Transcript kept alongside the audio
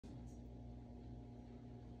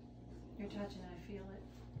You're touching, I feel it.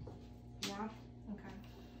 Yeah. Okay.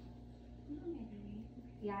 Maybe.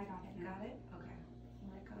 Yeah, I got it now. Got it? Okay.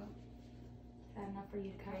 Let go. Is that enough for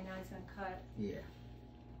you to cut? Okay, now he's gonna cut. Yeah.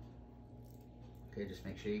 Okay, just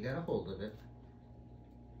make sure you got a hold of it.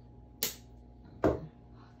 Okay. Oh,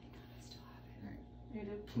 thank God I still have it. You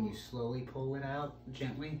did. Can you slowly pull it out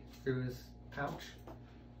gently through his pouch?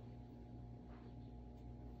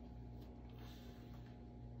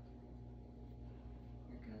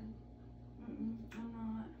 You're good. I'm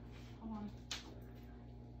not. Hold on.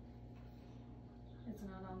 It's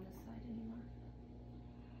not on this side anymore.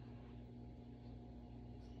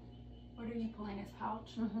 What are you pulling his pouch?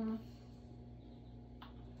 Mm-hmm.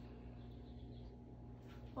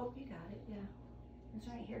 Oh, you got it, yeah. It's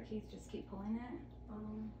right here, Keith. Just keep pulling it.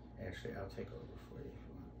 Actually, I'll take over for you if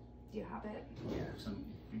you want. Do you have it? Yeah,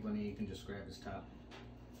 one of you can just grab his top.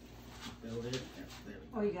 Build it. Yeah, there we go.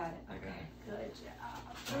 Oh, you got it. I got Okay, it. good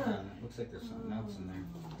job. Hold on, it looks like there's something else in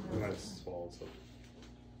there. That's swallowed stuff.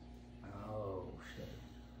 Oh, shit.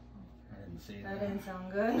 I didn't see That that. didn't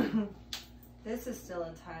sound good. This is still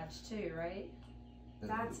attached too, right?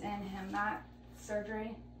 That's in him. That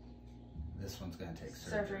surgery. This one's gonna take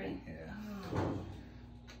surgery. Surgery. Yeah.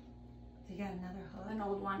 You got another hook? An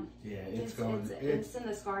old one. Yeah, it's going. It's in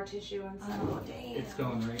the scar tissue and stuff. Oh, dang. It's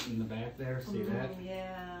going right in the back there. See that?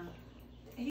 Yeah.